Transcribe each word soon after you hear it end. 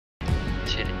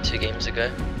2 games ago.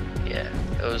 Yeah,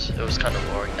 it was kind of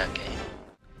boring that game.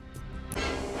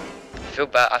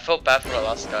 I felt bad for the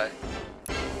last guy.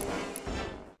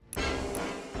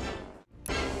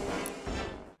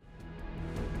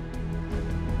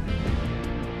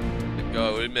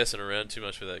 God, we're messing around too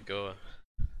much with that goa.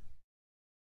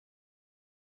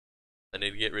 I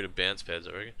need to get rid of bounce pads,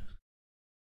 I reckon.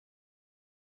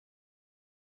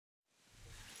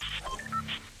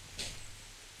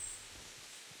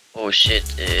 Oh shit,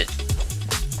 dude.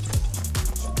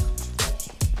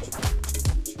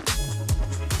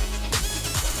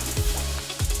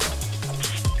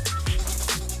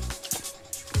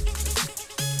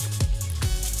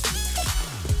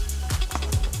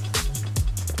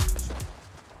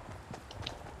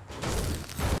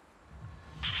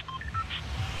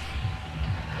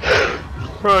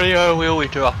 Rightio, where we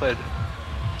dropping?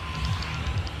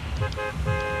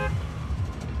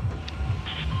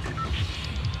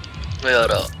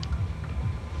 Hold up.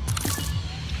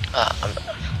 I'm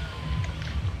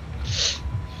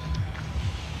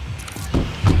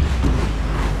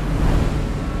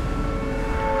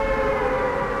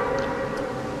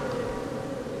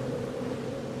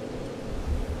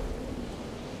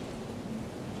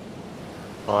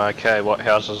Okay, what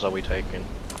houses are we taking?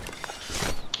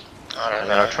 I don't And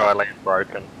know. then I'll try land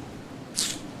broken.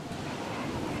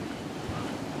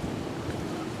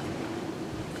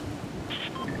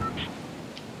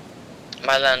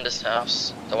 My landest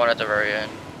house, the one at the very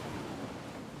end.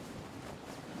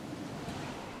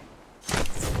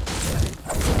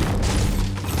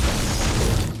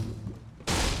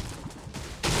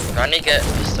 I need to get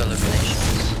pistol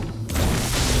eliminations.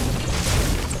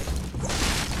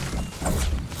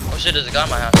 Oh shit, there's a guy in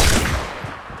my house.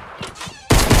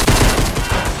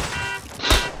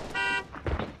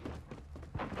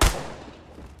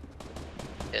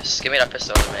 Yes, give me that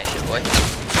pistol elimination, boy.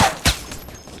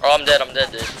 Oh, I'm dead,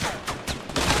 dude.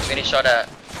 I'm getting shot at.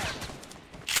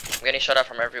 I'm getting shot at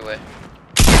from everywhere.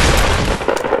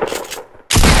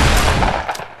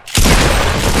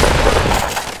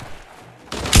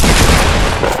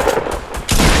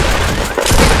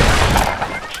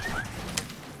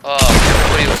 Oh,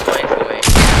 everybody was going for me.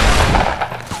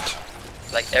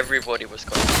 Like, everybody was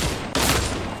going for me.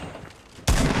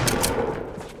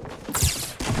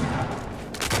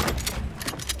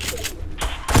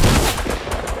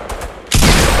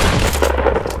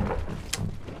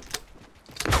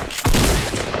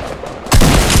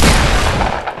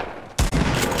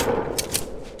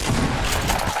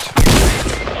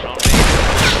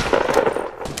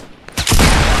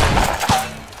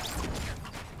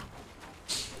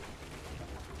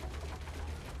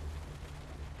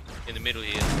 In the middle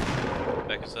here.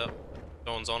 Back us up.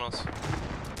 Someone's on us.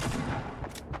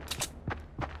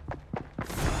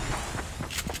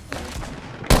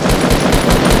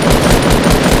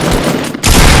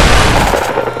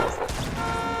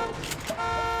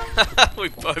 We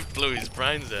both blew his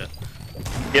brains out.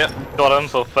 Yep, got him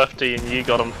for 50 and you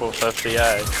got him for 50,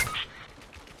 eh?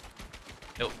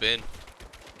 Help Ben.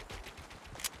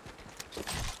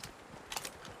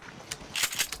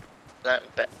 That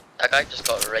guy just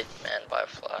got raped, man, by a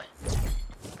fly.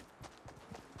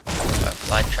 By a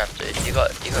fly trap, dude. You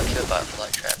got killed by a fly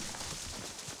trap.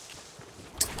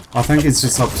 I think it's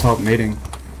just up top meeting.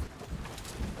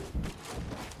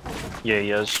 Yeah,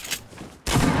 he is.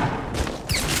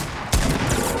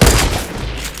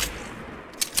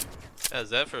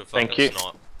 How's that for a Thank fucking you.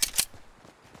 snipe?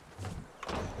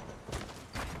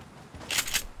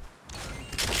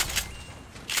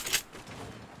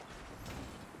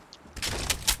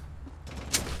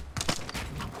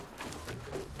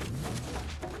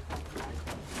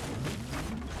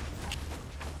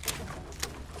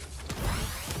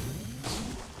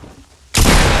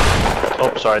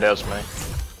 Oh, sorry, that was me.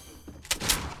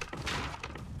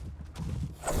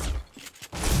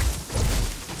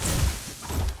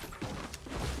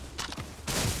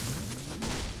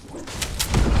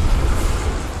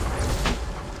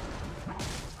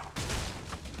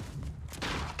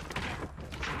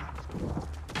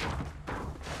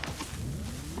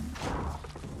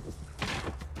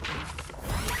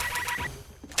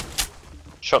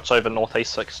 Shots over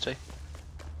northeast 60.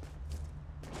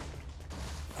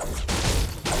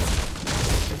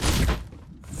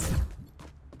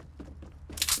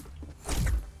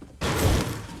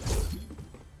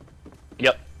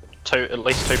 Yep, at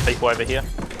least two people over here.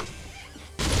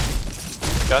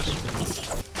 Guys?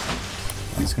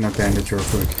 I'm just gonna bandage real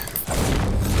quick.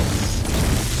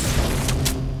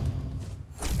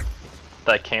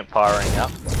 They're campfiring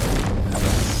up.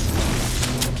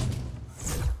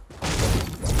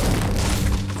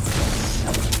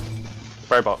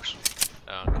 Spray box.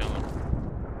 Oh, come on.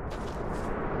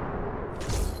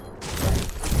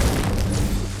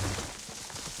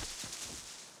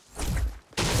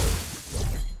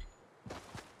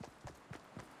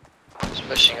 He's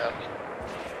pushing up.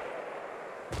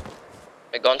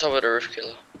 I go on top of the roof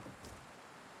killer.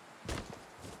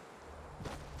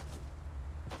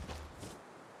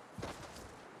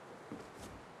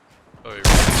 Oh, you're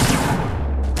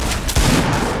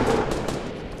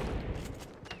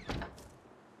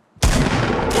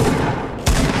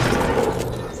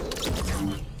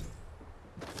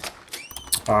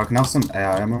Can I have some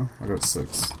AI ammo? I got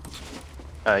 6.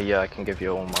 Yeah, I can give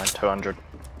you all mine. 200.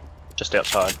 Just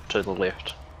outside, to the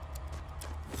left.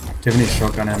 Do you have any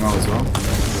shotgun ammo as well?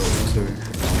 2.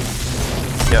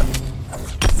 Yep.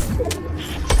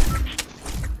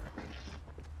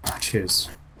 Ah, cheers.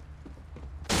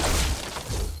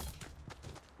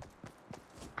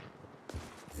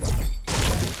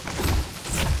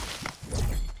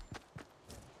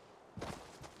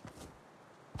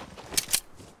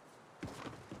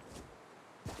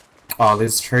 Oh,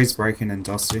 there's trees breaking in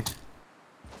Dusty.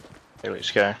 Here, let's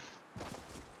go.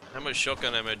 How much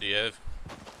shotgun ammo do you have?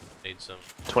 Need some.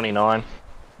 29.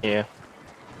 Yeah.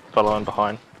 Following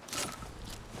behind.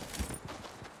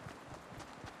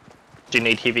 Do you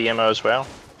need heavy ammo as well?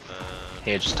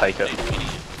 Here, just take it. Need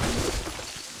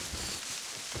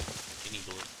mini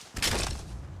bullet.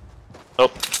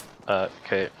 Oh,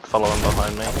 okay, following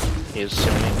behind me. Here's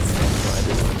 70.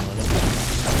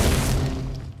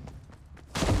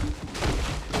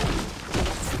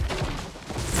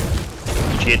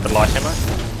 Did you get the light ammo?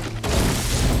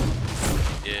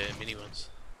 Yeah, mini ones.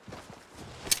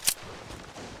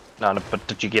 No, no, but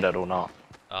did you get it or not?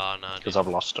 Oh, no. Because I've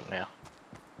lost it now.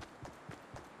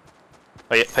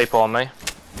 Oh yeah, people on me.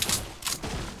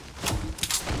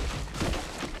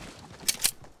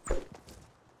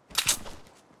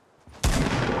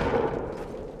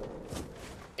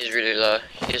 He's really low.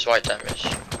 He's white damage.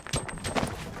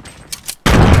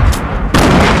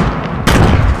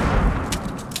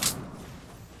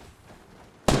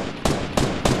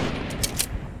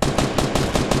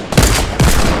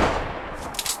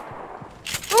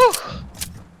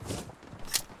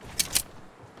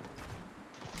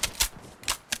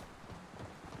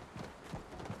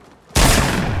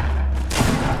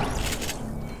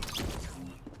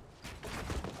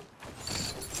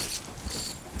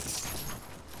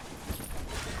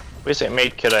 Where's that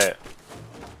med kit at?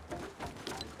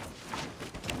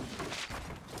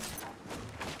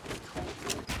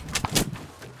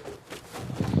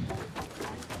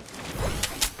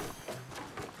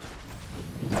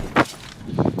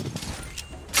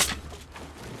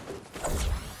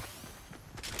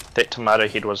 That tomato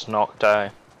head was knocked,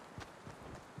 eh?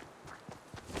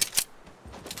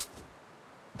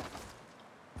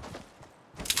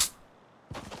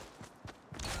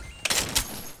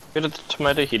 Where did the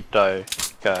tomato head go?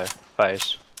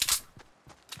 Phase?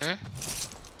 Hmm?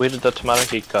 Where did the tomato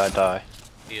head guy die?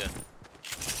 Here.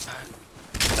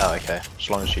 Oh, okay. As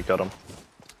long as you got him.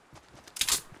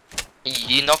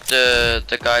 You knocked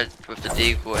the guy with the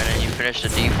deagle and then you finished the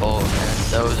default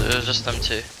and it was just them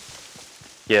two.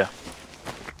 Yeah.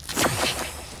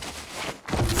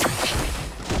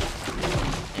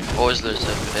 Always lose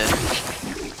over there.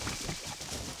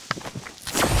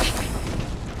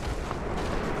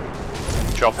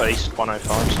 Drop east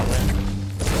 105 somewhere.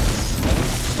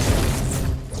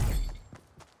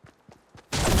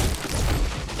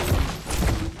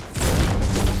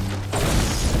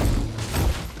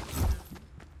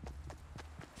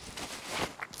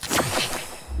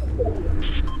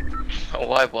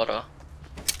 Why bother?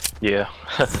 Yeah.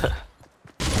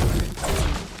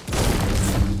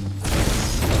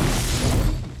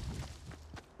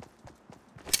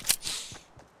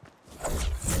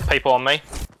 People on me.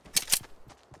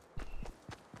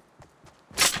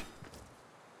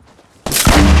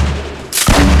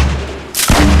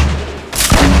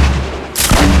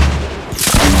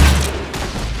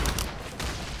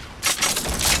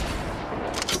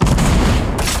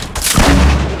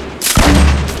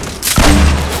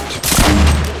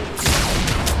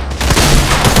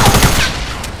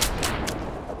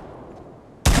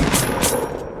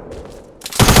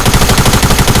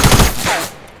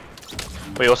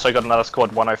 We also got another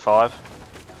squad 105.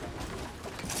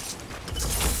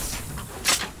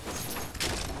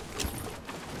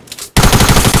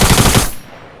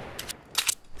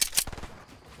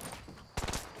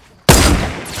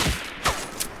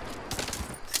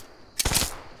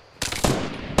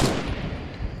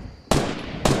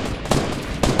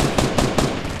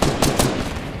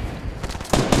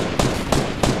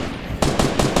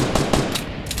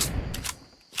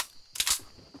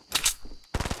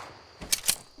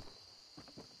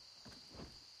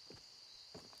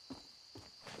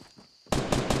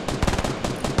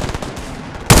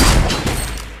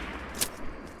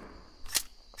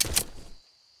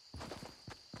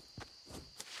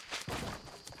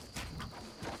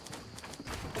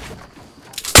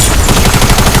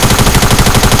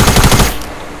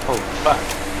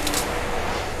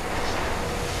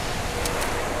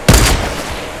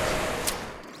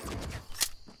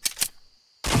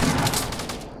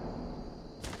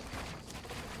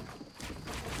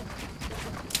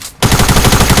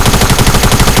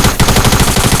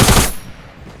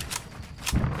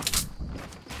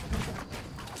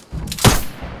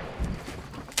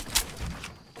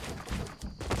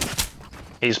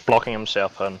 He's blocking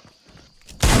himself in.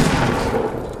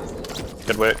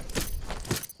 Good work.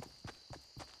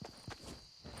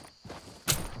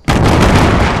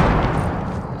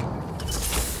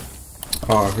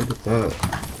 Oh, who did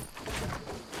that?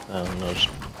 No.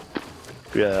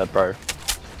 Yeah, bro.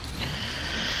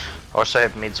 I also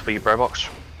have meds for you, bro box.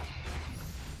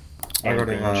 I got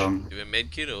a, You have a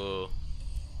med kit or?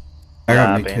 I got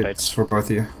Nah, med band-aids. kits for both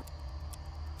of you.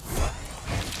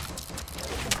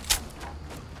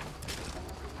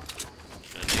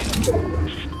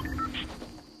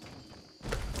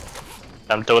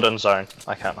 Do it in zone.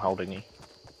 I can't hold any.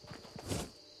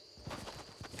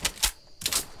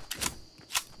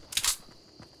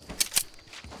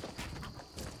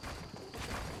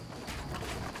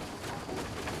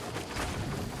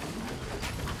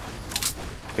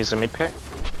 Here's a mid pack.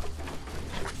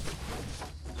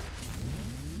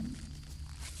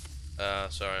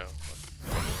 Sorry.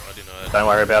 I didn't know. Don't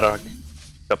worry about it. I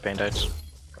got band-aids.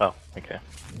 Oh, okay.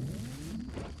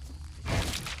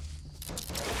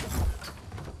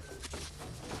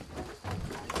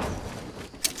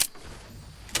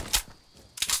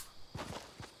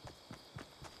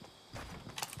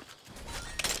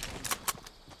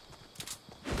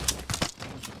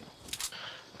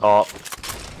 Oh.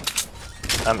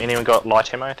 Anyone got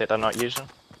light ammo that they're not using?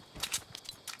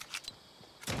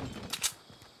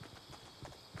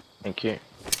 Thank you.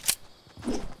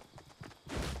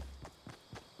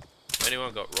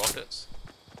 Anyone got rockets?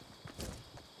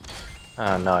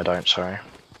 No, I don't, sorry.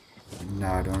 No,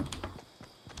 I don't.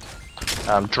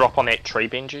 Drop on that tree,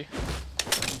 Benji.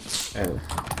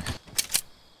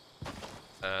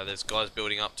 There's guys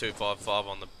building up 255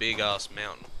 on the big ass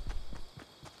mountain.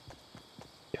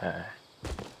 Okay.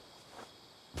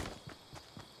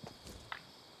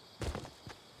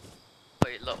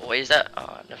 Wait, look, what is that?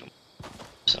 Oh, never mind.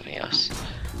 Something else.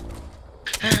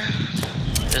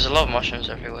 There's a lot of mushrooms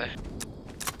everywhere.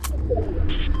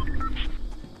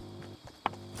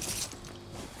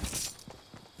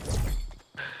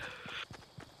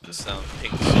 This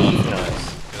pink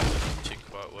goes chick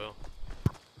quite well.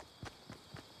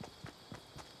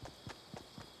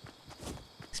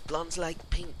 This blonde's like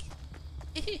pink.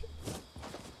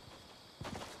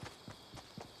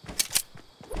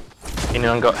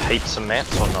 Anyone got heaps of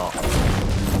mats or not?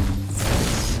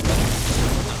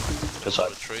 Because A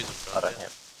lot of trees in I front don't of you.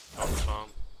 have. On the farm.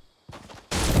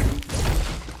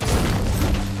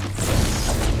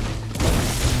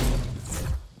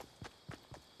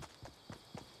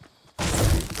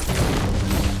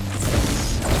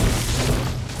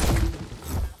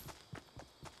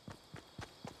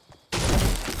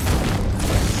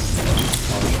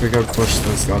 We go push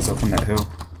those guys up on that hill.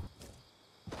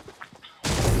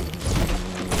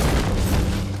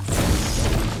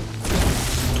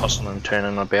 Tossing and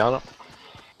turning about it.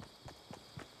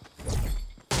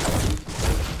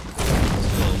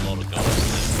 There's a lot of guys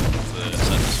there for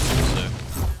satisfaction,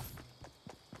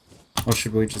 so Or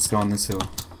should we just go on this hill?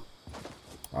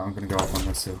 I'm gonna go up on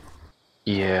this hill.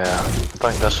 Yeah, I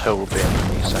think this hill will be in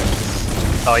the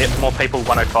safe. Oh, yeah, more people,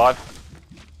 105.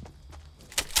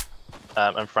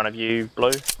 In front of you,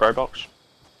 Blue, bro box.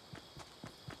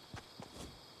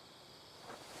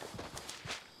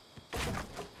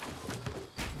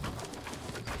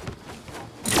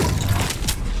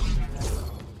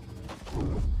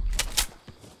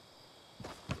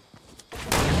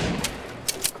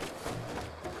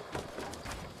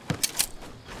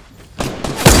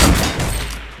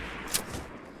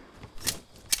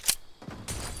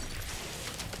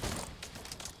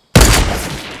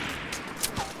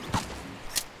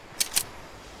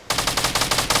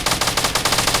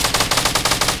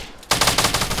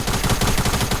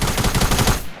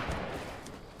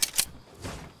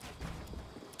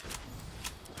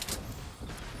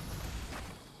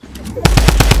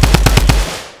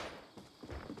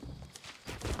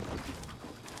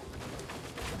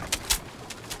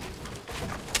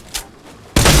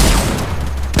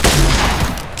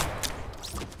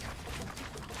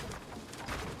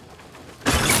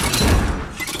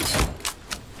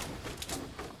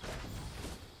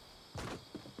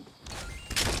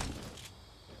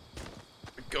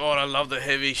 God, I love the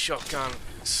heavy shotgun.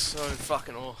 It's so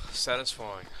fucking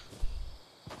satisfying.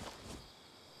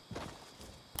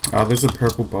 Oh, there's a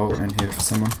purple bolt in here for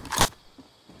someone.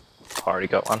 Already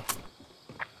got one.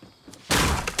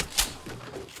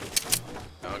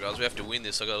 Oh guys, we have to win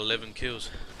this. I got 11 kills.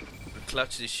 We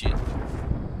clutch this shit.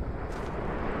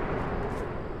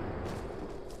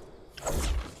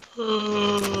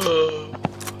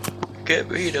 Get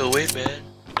me to win, man.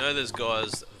 You know there's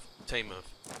guys, team of.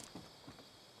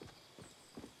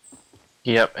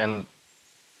 Yep, and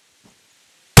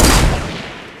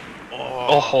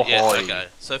Oh, Yes, okay.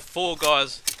 So four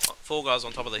guys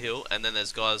on top of the hill, and then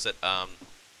there's guys at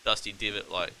Dusty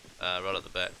Divot, like right at the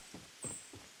back.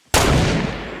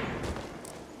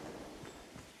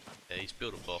 Yeah, he's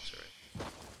built a box already.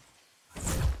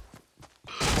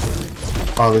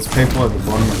 Oh, there's people at the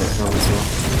bottom of that hill as well.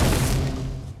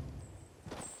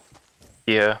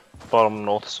 Yeah, bottom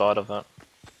north side of it.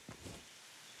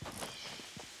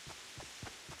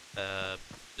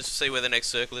 Just to see where the next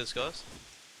circle is, guys.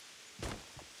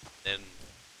 Then.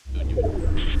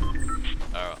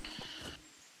 Alright.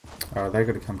 Alright, they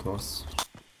gotta come to us.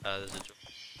 There's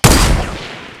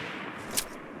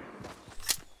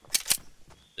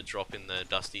a drop in the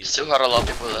Dusty. Still got a lot of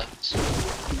people left.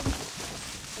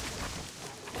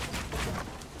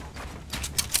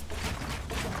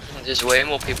 There's way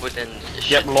more people than the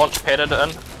shit. Yep, launch padded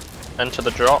into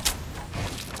the drop.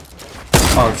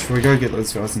 Oh, should we go get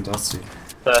those guys in Dusty?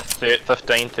 The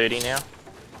 15:30 now.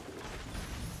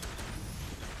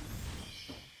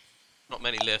 Not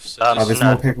many left. So Oh, there's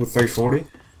no. more people with 340?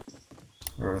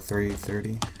 Or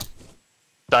 330?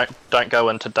 Don't go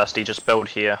into Dusty, just build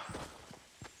here.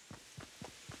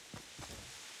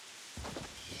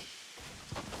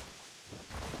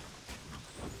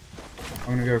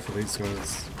 I'm gonna go for these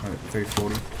guys at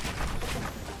 340.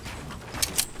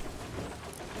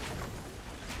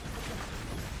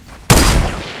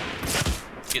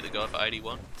 get the guy for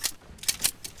 81.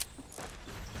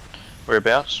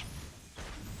 Whereabouts?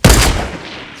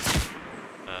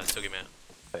 Took him out.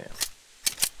 Yeah.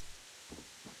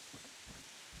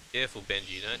 Careful,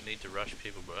 Benji. You don't need to rush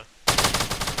people, bro.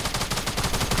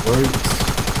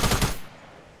 Whoops.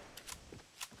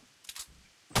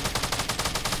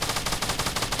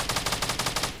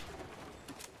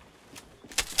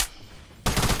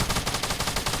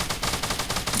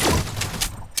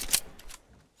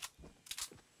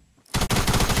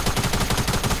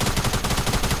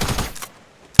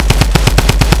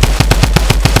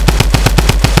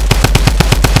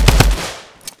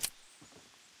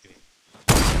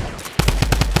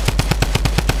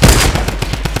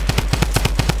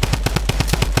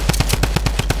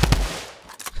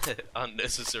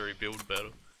 Unnecessary build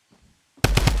battle.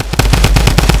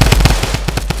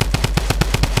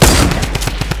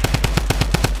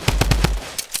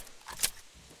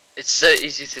 It's so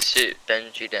easy to shoot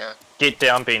Benji down. Get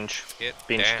down, Benj.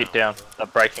 Get down. They're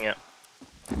breaking it.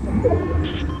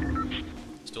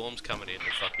 Storm's coming in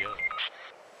to fuck you up.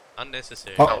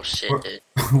 Unnecessary. Oh shit, dude.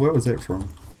 Where was that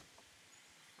from?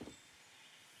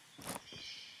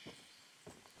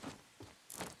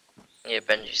 Yeah,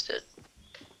 Benji's dead.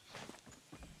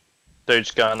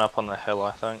 Dude's going up on the hill,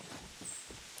 I think.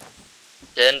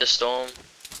 Yeah, in the storm.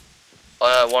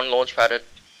 One launch padded.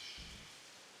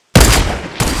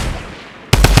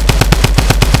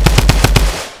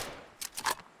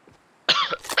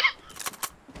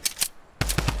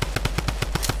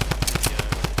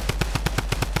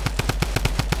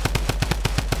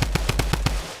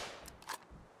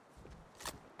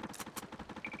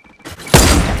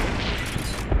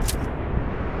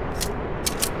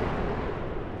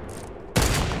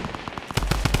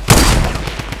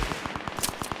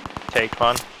 Take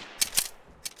one.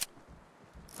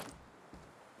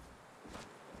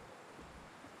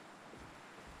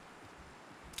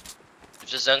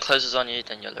 If the zone closes on you,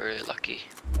 then you're really lucky.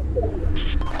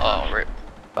 Oh, rip.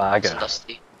 It's Bagger.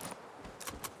 Dusty.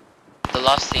 The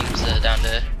last team's down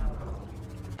there.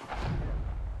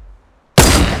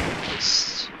 Yeah,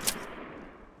 it's...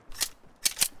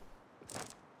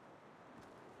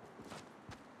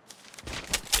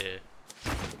 Yeah.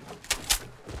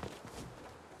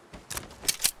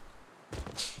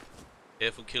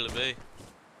 Careful, Killer B.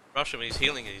 Rush him, he's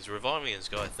healing and he's reviving his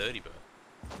guy 30, bro.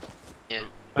 Yeah.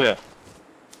 Yeah.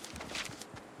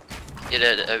 Get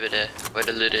it over there, where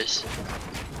the loot is.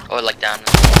 Or like down.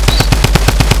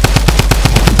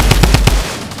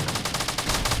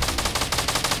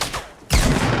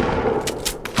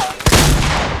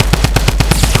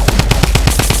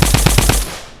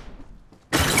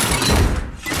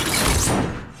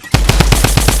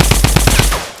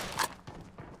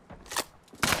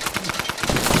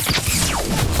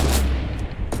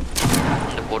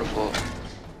 The waterfall.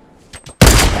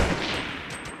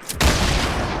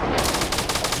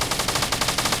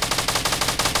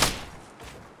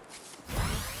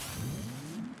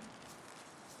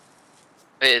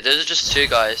 Wait, those are just two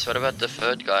guys. What about the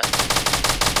third guy?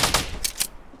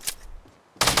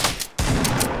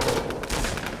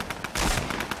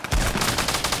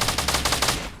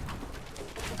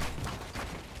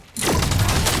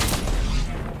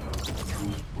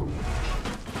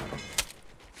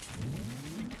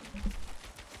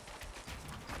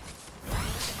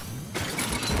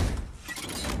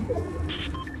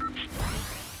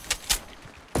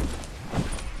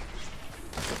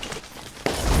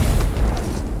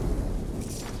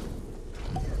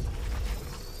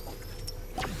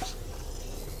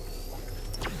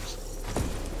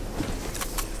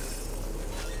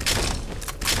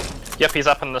 Yep, he's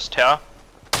up in this tower.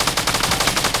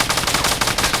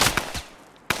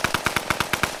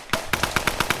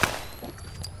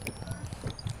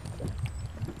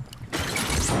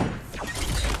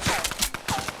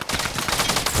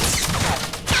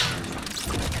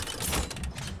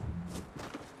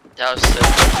 That was so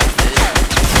good, dude.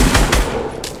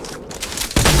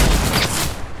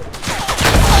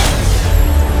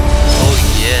 Oh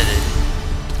yeah,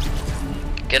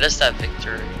 dude. Get us that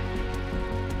victory.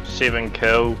 7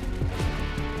 kill.